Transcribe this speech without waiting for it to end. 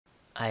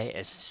I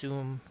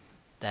assume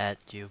that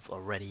you've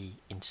already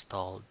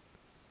installed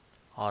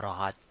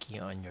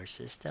Autohotkey on your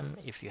system.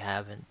 If you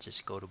haven't,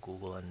 just go to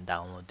Google and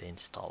download the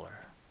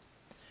installer.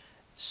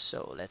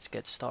 So let's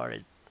get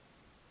started.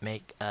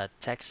 Make a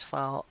text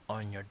file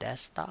on your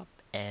desktop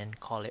and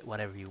call it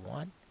whatever you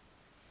want.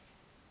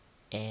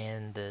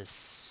 And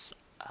this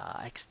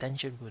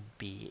extension would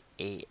be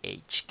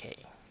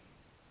AHK.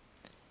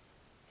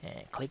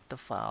 And click the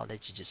file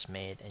that you just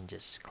made and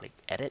just click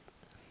edit.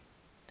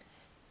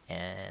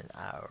 And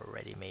I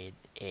already made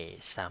a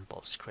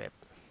sample script.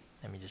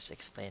 Let me just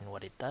explain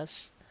what it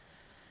does.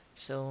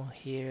 So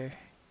here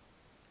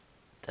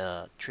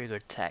the trigger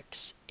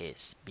text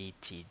is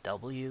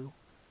BTW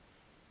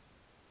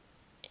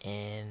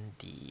and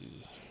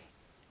the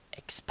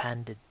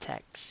expanded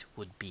text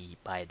would be,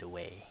 by the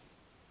way,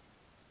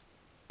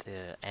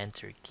 the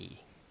enter key.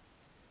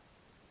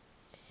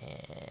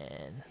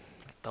 And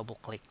double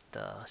click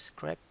the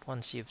script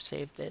once you've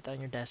saved it on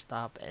your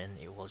desktop, and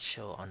it will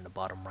show on the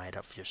bottom right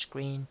of your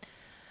screen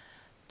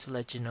to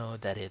let you know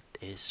that it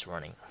is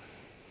running.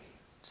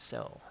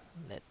 So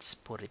let's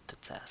put it to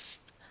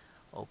test.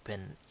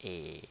 Open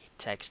a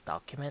text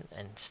document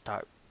and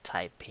start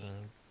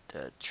typing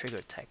the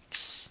trigger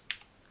text.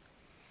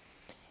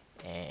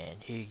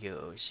 And here you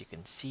go. As you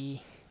can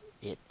see,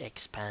 it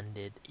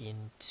expanded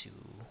into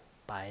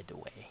by the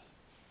way.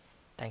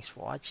 Thanks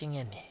for watching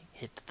and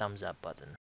hit the thumbs up button.